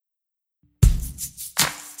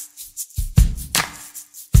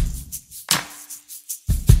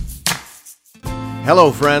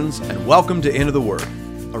Hello, friends, and welcome to Into the Word,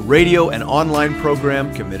 a radio and online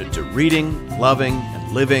program committed to reading, loving,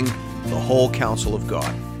 and living the whole counsel of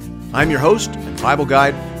God. I'm your host and Bible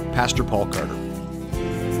guide, Pastor Paul Carter.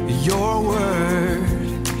 Your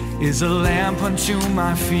word is a lamp unto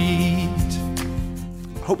my feet.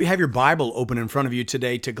 I hope you have your Bible open in front of you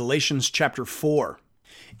today to Galatians chapter 4.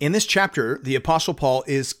 In this chapter, the Apostle Paul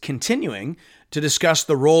is continuing to discuss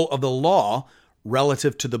the role of the law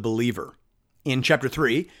relative to the believer. In chapter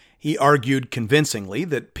 3, he argued convincingly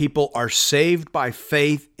that people are saved by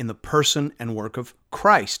faith in the person and work of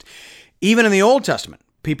Christ. Even in the Old Testament,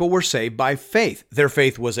 people were saved by faith. Their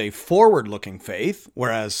faith was a forward-looking faith,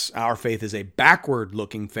 whereas our faith is a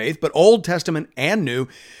backward-looking faith. But Old Testament and New,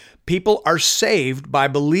 people are saved by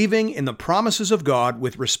believing in the promises of God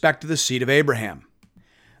with respect to the seed of Abraham.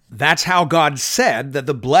 That's how God said that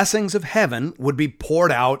the blessings of heaven would be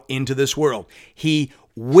poured out into this world. He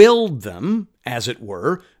willed them, as it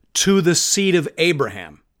were, to the seed of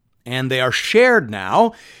Abraham. And they are shared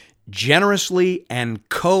now generously and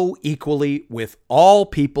co-equally with all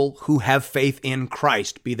people who have faith in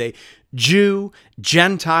Christ, be they Jew,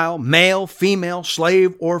 Gentile, male, female,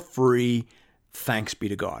 slave, or free. Thanks be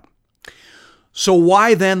to God. So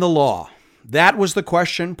why then the law? That was the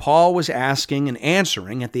question Paul was asking and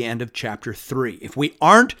answering at the end of chapter 3. If we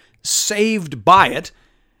aren't saved by it,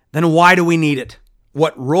 then why do we need it?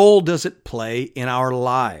 What role does it play in our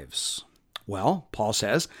lives? Well, Paul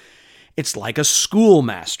says, it's like a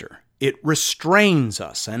schoolmaster. It restrains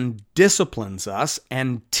us and disciplines us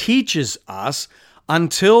and teaches us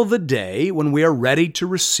until the day when we are ready to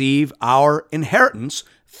receive our inheritance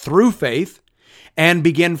through faith and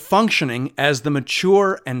begin functioning as the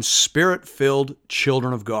mature and spirit-filled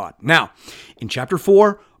children of God. Now, in chapter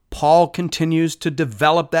 4, Paul continues to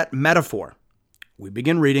develop that metaphor. We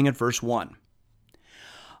begin reading at verse 1.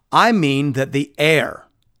 I mean that the heir,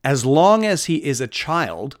 as long as he is a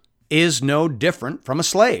child, is no different from a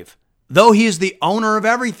slave, though he is the owner of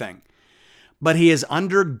everything. But he is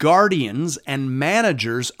under guardians and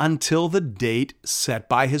managers until the date set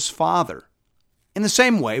by his father. In the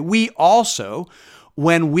same way, we also,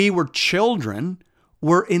 when we were children,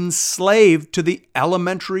 were enslaved to the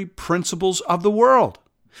elementary principles of the world.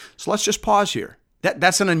 So let's just pause here.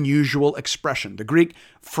 That's an unusual expression. The Greek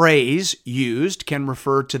phrase used can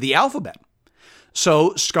refer to the alphabet.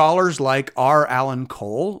 So scholars like R. Alan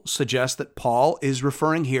Cole suggest that Paul is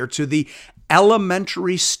referring here to the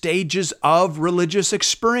elementary stages of religious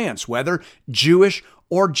experience, whether Jewish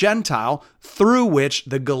or Gentile, through which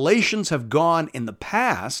the Galatians have gone in the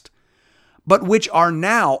past, but which are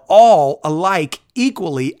now all alike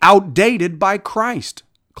equally outdated by Christ.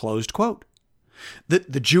 Closed quote.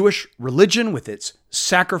 The Jewish religion, with its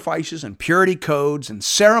sacrifices and purity codes and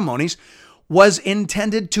ceremonies, was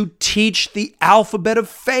intended to teach the alphabet of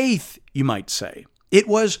faith, you might say. It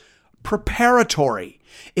was preparatory.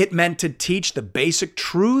 It meant to teach the basic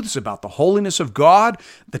truths about the holiness of God,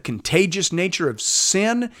 the contagious nature of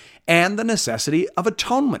sin, and the necessity of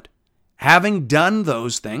atonement. Having done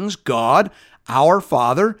those things, God, our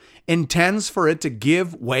Father, intends for it to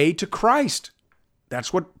give way to Christ.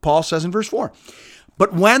 That's what Paul says in verse 4.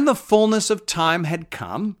 But when the fullness of time had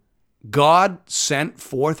come, God sent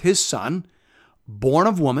forth his Son, born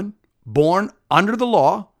of woman, born under the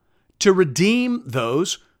law, to redeem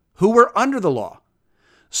those who were under the law,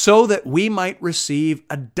 so that we might receive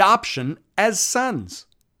adoption as sons.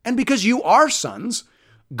 And because you are sons,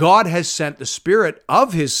 God has sent the Spirit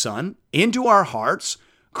of his Son into our hearts,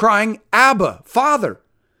 crying, Abba, Father.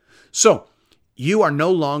 So you are no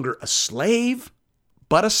longer a slave,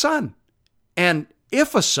 but a son. And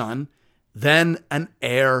if a son, then an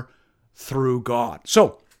heir through God.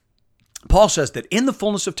 So Paul says that in the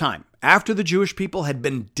fullness of time, after the Jewish people had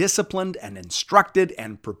been disciplined and instructed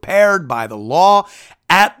and prepared by the law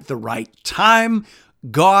at the right time,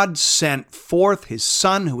 God sent forth his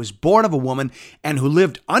Son, who was born of a woman and who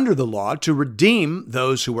lived under the law, to redeem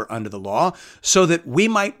those who were under the law, so that we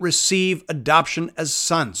might receive adoption as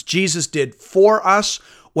sons. Jesus did for us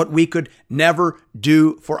what we could never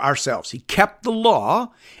do for ourselves. He kept the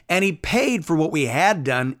law, and he paid for what we had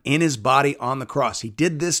done in his body on the cross. He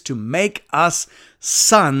did this to make us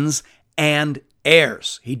sons and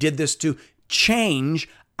heirs. He did this to change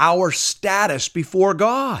our status before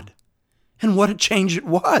God. And what a change it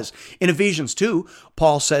was. In Ephesians 2,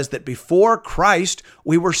 Paul says that before Christ,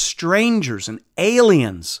 we were strangers and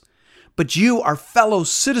aliens. But you are fellow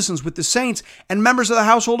citizens with the saints and members of the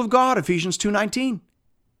household of God, Ephesians 2:19.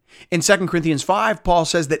 In 2 Corinthians 5, Paul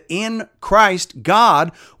says that in Christ,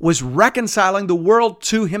 God was reconciling the world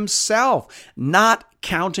to himself, not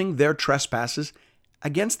counting their trespasses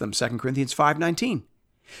against them, 2 Corinthians 5:19.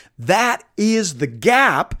 That is the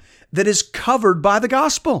gap that is covered by the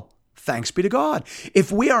gospel. Thanks be to God.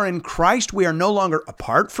 If we are in Christ, we are no longer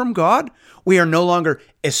apart from God. We are no longer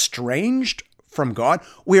estranged from God.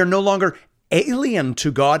 We are no longer alien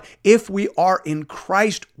to God. If we are in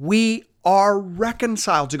Christ, we are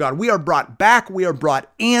reconciled to God. We are brought back. We are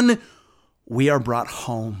brought in. We are brought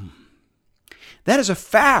home. That is a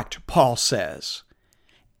fact, Paul says.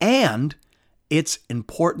 And it's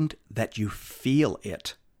important that you feel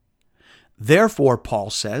it. Therefore, Paul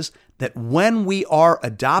says that when we are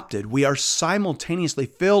adopted, we are simultaneously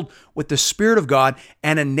filled with the Spirit of God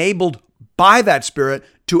and enabled by that Spirit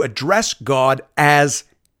to address God as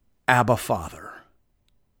Abba Father.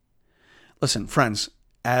 Listen, friends,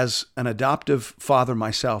 as an adoptive father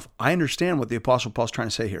myself, I understand what the Apostle Paul's trying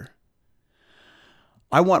to say here.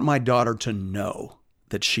 I want my daughter to know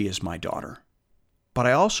that she is my daughter, but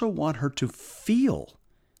I also want her to feel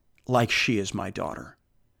like she is my daughter.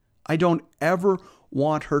 I don't ever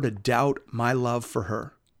want her to doubt my love for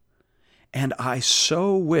her. And I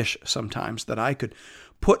so wish sometimes that I could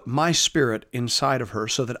put my spirit inside of her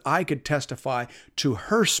so that I could testify to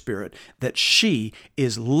her spirit that she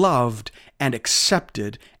is loved and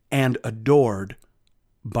accepted and adored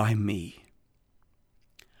by me.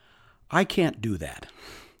 I can't do that.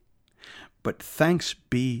 But thanks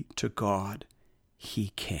be to God,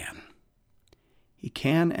 He can. He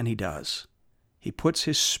can and He does. He puts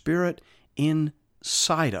His Spirit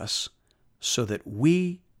inside us so that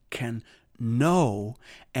we can know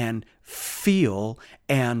and feel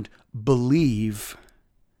and believe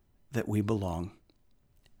that we belong.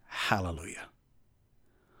 Hallelujah.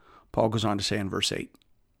 Paul goes on to say in verse 8,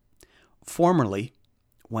 "Formerly,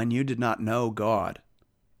 when you did not know God,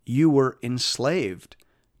 you were enslaved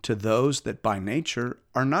to those that by nature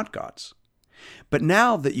are not God's. But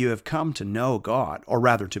now that you have come to know God, or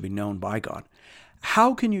rather to be known by God,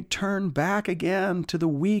 how can you turn back again to the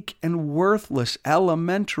weak and worthless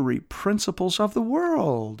elementary principles of the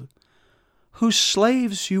world, whose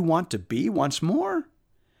slaves you want to be once more?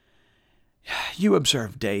 You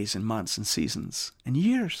observe days and months and seasons and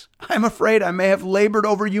years. I'm afraid I may have labored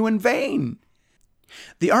over you in vain."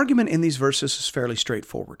 The argument in these verses is fairly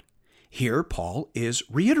straightforward. Here, Paul is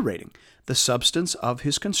reiterating the substance of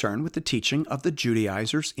his concern with the teaching of the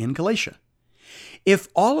Judaizers in Galatia. If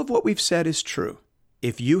all of what we've said is true,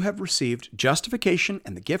 if you have received justification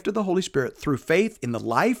and the gift of the Holy Spirit through faith in the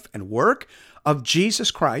life and work of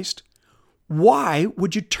Jesus Christ, why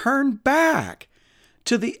would you turn back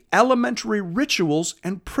to the elementary rituals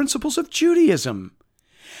and principles of Judaism?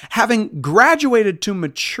 Having graduated to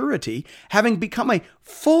maturity, having become a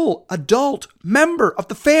full adult member of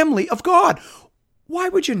the family of God, why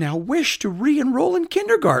would you now wish to re-enroll in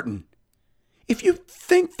kindergarten? If you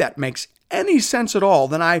think that makes any sense at all,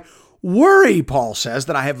 then I worry, Paul says,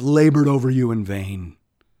 that I have labored over you in vain.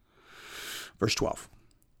 Verse 12,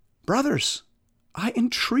 "Brothers, I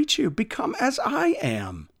entreat you, become as I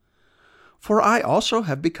am, for I also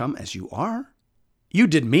have become as you are. You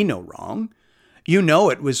did me no wrong. You know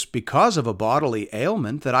it was because of a bodily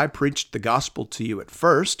ailment that I preached the gospel to you at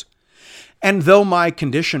first. And though my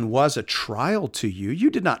condition was a trial to you, you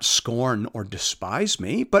did not scorn or despise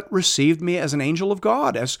me, but received me as an angel of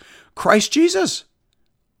God, as Christ Jesus.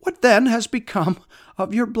 What then has become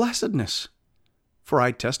of your blessedness? For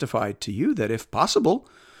I testified to you that if possible,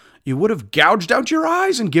 you would have gouged out your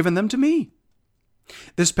eyes and given them to me."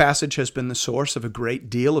 This passage has been the source of a great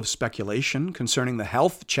deal of speculation concerning the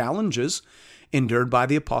health challenges endured by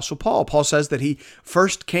the Apostle Paul. Paul says that he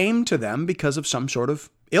first came to them because of some sort of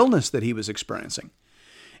illness that he was experiencing.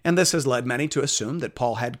 And this has led many to assume that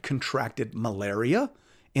Paul had contracted malaria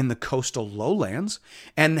in the coastal lowlands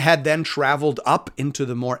and had then traveled up into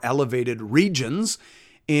the more elevated regions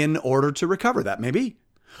in order to recover. That may be.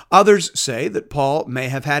 Others say that Paul may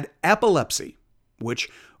have had epilepsy, which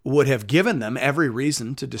would have given them every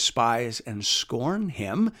reason to despise and scorn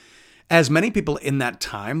him, as many people in that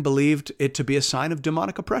time believed it to be a sign of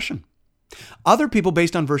demonic oppression. Other people,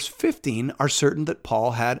 based on verse 15, are certain that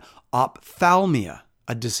Paul had ophthalmia,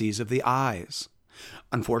 a disease of the eyes.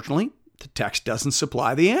 Unfortunately, the text doesn't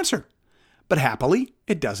supply the answer, but happily,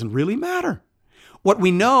 it doesn't really matter. What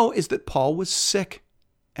we know is that Paul was sick,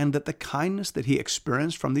 and that the kindness that he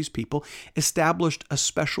experienced from these people established a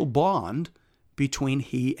special bond between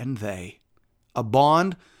he and they, a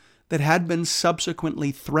bond that had been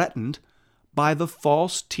subsequently threatened by the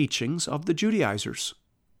false teachings of the Judaizers.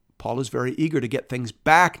 Paul is very eager to get things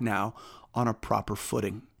back now on a proper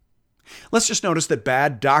footing. Let's just notice that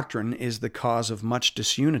bad doctrine is the cause of much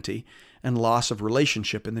disunity and loss of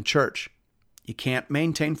relationship in the church. You can't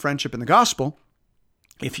maintain friendship in the gospel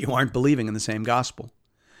if you aren't believing in the same gospel.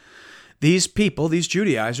 These people, these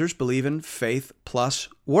Judaizers, believe in faith plus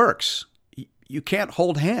works. You can't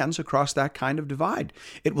hold hands across that kind of divide.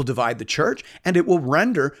 It will divide the church, and it will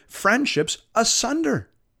render friendships asunder.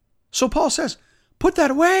 So Paul says, put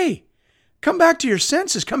that away. Come back to your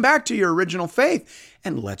senses. Come back to your original faith,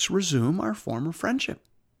 and let's resume our former friendship.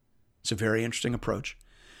 It's a very interesting approach,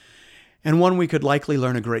 and one we could likely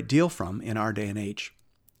learn a great deal from in our day and age.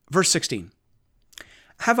 Verse 16,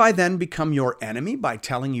 have I then become your enemy by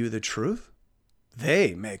telling you the truth?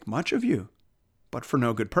 They make much of you, but for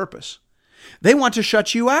no good purpose. They want to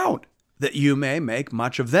shut you out, that you may make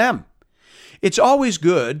much of them. It's always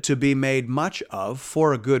good to be made much of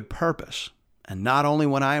for a good purpose, and not only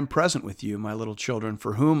when I am present with you, my little children,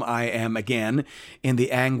 for whom I am again in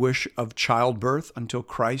the anguish of childbirth until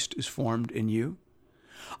Christ is formed in you.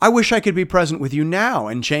 I wish I could be present with you now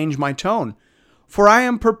and change my tone, for I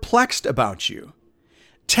am perplexed about you.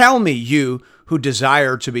 Tell me, you who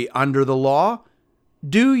desire to be under the law,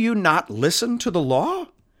 do you not listen to the law?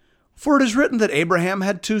 For it is written that Abraham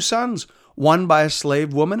had 2 sons, one by a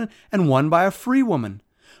slave woman and one by a free woman.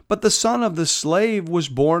 But the son of the slave was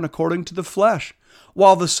born according to the flesh,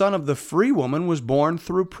 while the son of the free woman was born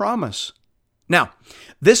through promise. Now,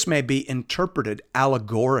 this may be interpreted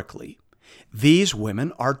allegorically. These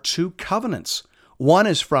women are 2 covenants. One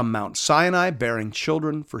is from Mount Sinai, bearing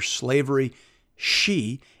children for slavery.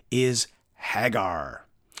 She is Hagar.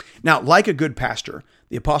 Now, like a good pastor,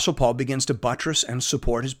 the Apostle Paul begins to buttress and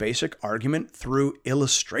support his basic argument through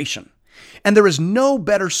illustration. And there is no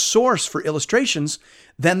better source for illustrations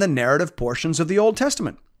than the narrative portions of the Old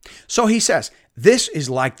Testament. So he says, this is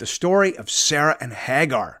like the story of Sarah and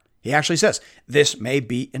Hagar. He actually says, this may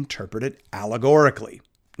be interpreted allegorically.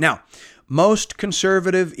 Now, most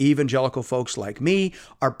conservative evangelical folks like me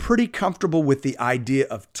are pretty comfortable with the idea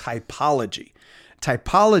of typology.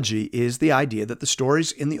 Typology is the idea that the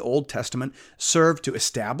stories in the Old Testament serve to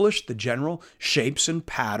establish the general shapes and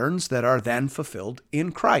patterns that are then fulfilled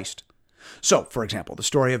in Christ. So, for example, the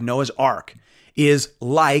story of Noah's Ark is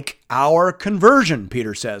like our conversion,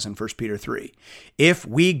 Peter says in 1 Peter 3. If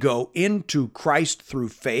we go into Christ through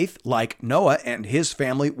faith, like Noah and his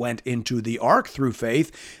family went into the ark through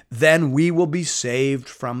faith, then we will be saved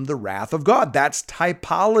from the wrath of God. That's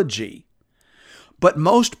typology. But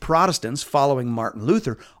most Protestants following Martin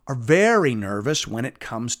Luther are very nervous when it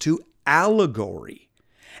comes to allegory.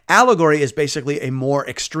 Allegory is basically a more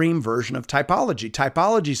extreme version of typology.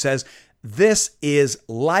 Typology says this is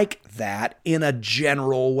like that in a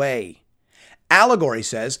general way. Allegory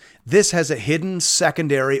says this has a hidden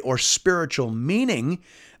secondary or spiritual meaning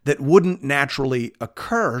that wouldn't naturally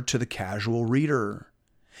occur to the casual reader.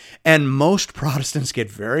 And most Protestants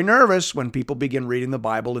get very nervous when people begin reading the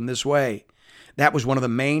Bible in this way. That was one of the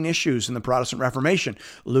main issues in the Protestant Reformation.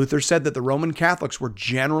 Luther said that the Roman Catholics were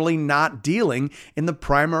generally not dealing in the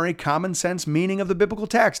primary common sense meaning of the biblical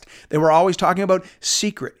text. They were always talking about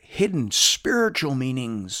secret, hidden, spiritual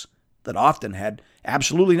meanings that often had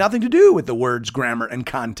absolutely nothing to do with the words, grammar, and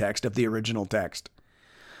context of the original text.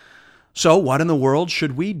 So what in the world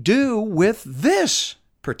should we do with this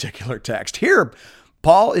particular text? Here,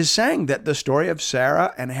 Paul is saying that the story of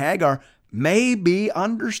Sarah and Hagar may be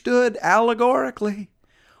understood allegorically.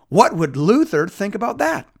 What would Luther think about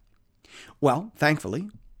that? Well, thankfully,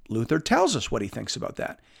 Luther tells us what he thinks about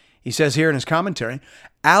that. He says here in his commentary,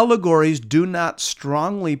 allegories do not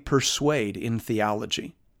strongly persuade in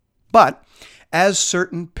theology, but as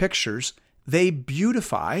certain pictures, they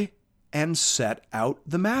beautify and set out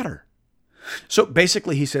the matter. So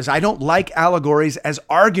basically, he says, I don't like allegories as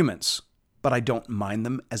arguments, but I don't mind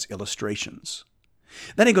them as illustrations.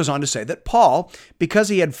 Then he goes on to say that Paul, because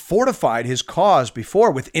he had fortified his cause before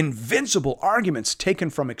with invincible arguments taken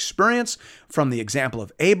from experience, from the example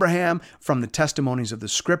of Abraham, from the testimonies of the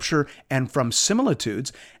Scripture, and from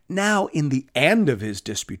similitudes, now in the end of his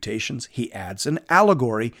disputations, he adds an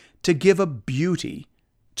allegory to give a beauty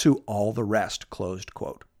to all the rest, closed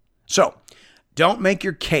quote. So, don't make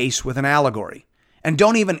your case with an allegory. And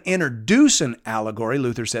don't even introduce an allegory,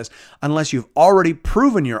 Luther says, unless you've already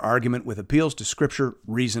proven your argument with appeals to Scripture,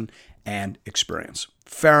 reason, and experience.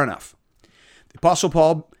 Fair enough. The Apostle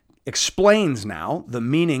Paul explains now the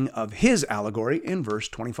meaning of his allegory in verse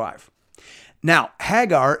 25. Now,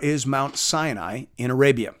 Hagar is Mount Sinai in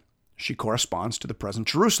Arabia. She corresponds to the present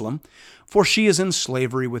Jerusalem, for she is in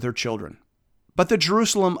slavery with her children. But the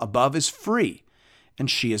Jerusalem above is free, and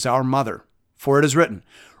she is our mother. For it is written,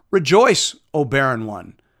 Rejoice, O barren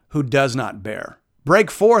one, who does not bear.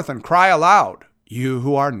 Break forth and cry aloud, you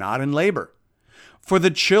who are not in labor. For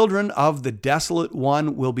the children of the desolate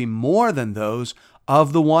one will be more than those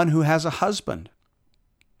of the one who has a husband.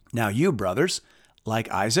 Now you, brothers,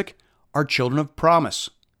 like Isaac, are children of promise.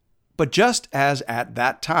 But just as at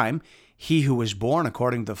that time he who was born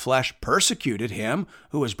according to the flesh persecuted him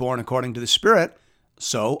who was born according to the Spirit,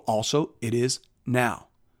 so also it is now.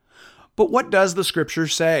 But what does the Scripture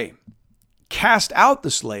say? Cast out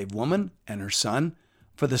the slave woman and her son,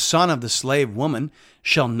 for the son of the slave woman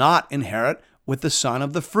shall not inherit with the son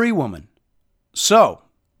of the free woman. So,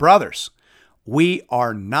 brothers, we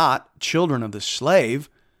are not children of the slave,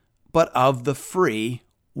 but of the free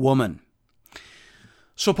woman.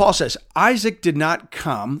 So Paul says, Isaac did not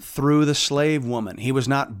come through the slave woman. He was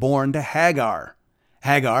not born to Hagar.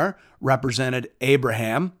 Hagar represented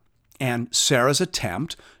Abraham and Sarah's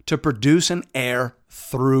attempt to produce an heir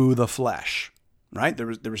through the flesh. Right?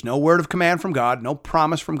 There was no word of command from God, no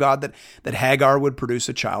promise from God that Hagar would produce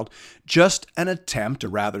a child, just an attempt, a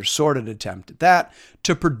rather sordid attempt at that,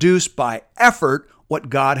 to produce by effort what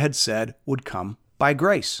God had said would come by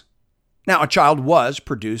grace. Now, a child was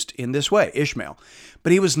produced in this way, Ishmael,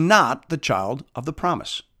 but he was not the child of the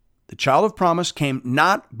promise. The child of promise came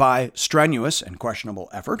not by strenuous and questionable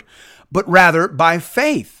effort, but rather by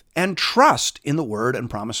faith and trust in the word and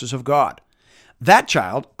promises of God. That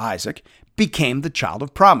child, Isaac, became the child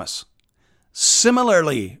of promise.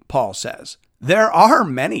 Similarly, Paul says, there are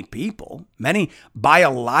many people, many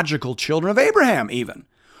biological children of Abraham even,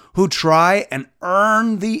 who try and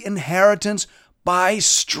earn the inheritance by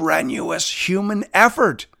strenuous human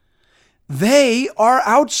effort. They are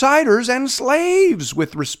outsiders and slaves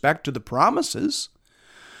with respect to the promises.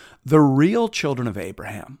 The real children of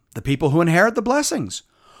Abraham, the people who inherit the blessings,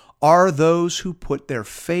 are those who put their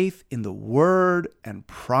faith in the word and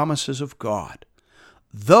promises of God.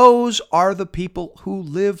 Those are the people who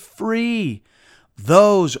live free.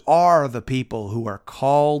 Those are the people who are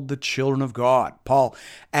called the children of God. Paul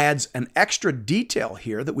adds an extra detail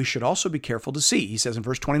here that we should also be careful to see. He says in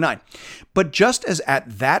verse 29, but just as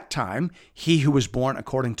at that time he who was born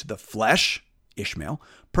according to the flesh, Ishmael,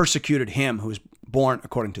 persecuted him who was born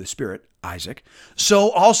according to the Spirit, Isaac,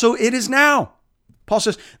 so also it is now. Paul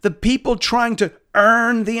says, the people trying to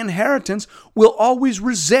earn the inheritance will always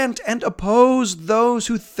resent and oppose those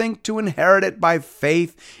who think to inherit it by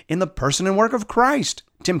faith in the person and work of Christ.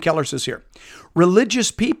 Tim Keller says here, religious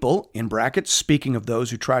people, in brackets, speaking of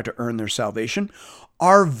those who try to earn their salvation,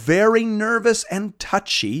 are very nervous and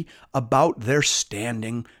touchy about their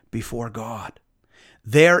standing before God.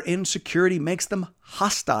 Their insecurity makes them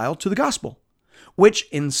hostile to the gospel, which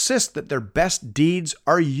insist that their best deeds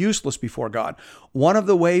are useless before God. One of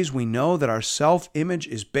the ways we know that our self-image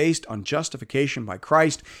is based on justification by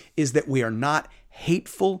Christ is that we are not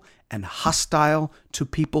hateful and hostile to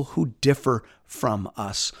people who differ from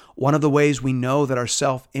us. One of the ways we know that our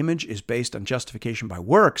self-image is based on justification by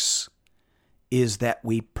works is that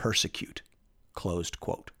we persecute. Closed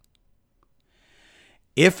quote.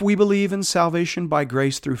 If we believe in salvation by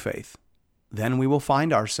grace through faith, then we will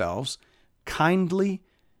find ourselves kindly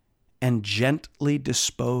and gently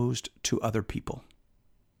disposed to other people.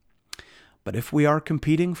 But if we are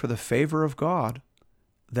competing for the favor of God,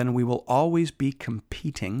 then we will always be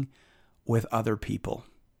competing with other people.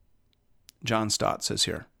 John Stott says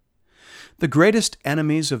here, the greatest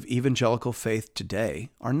enemies of evangelical faith today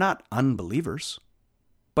are not unbelievers,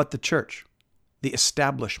 but the church, the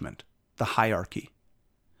establishment, the hierarchy.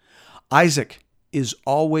 Isaac is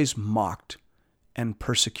always mocked and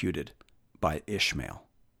persecuted by Ishmael.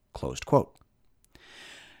 Closed quote.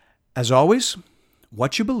 As always,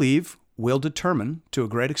 what you believe will determine, to a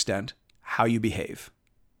great extent, how you behave.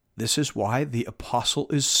 This is why the apostle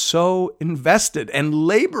is so invested and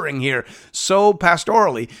laboring here so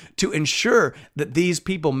pastorally to ensure that these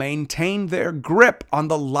people maintain their grip on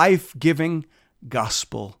the life-giving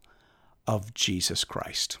gospel of Jesus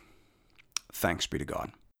Christ. Thanks be to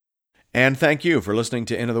God. And thank you for listening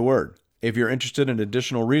to Into the Word. If you're interested in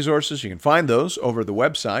additional resources, you can find those over at the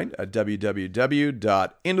website at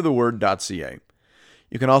www.intotheword.ca.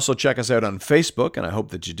 You can also check us out on Facebook, and I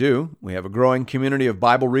hope that you do. We have a growing community of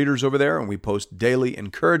Bible readers over there, and we post daily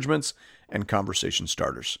encouragements and conversation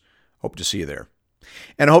starters. Hope to see you there.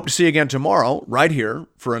 And I hope to see you again tomorrow, right here,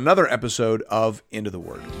 for another episode of Into the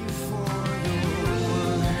Word.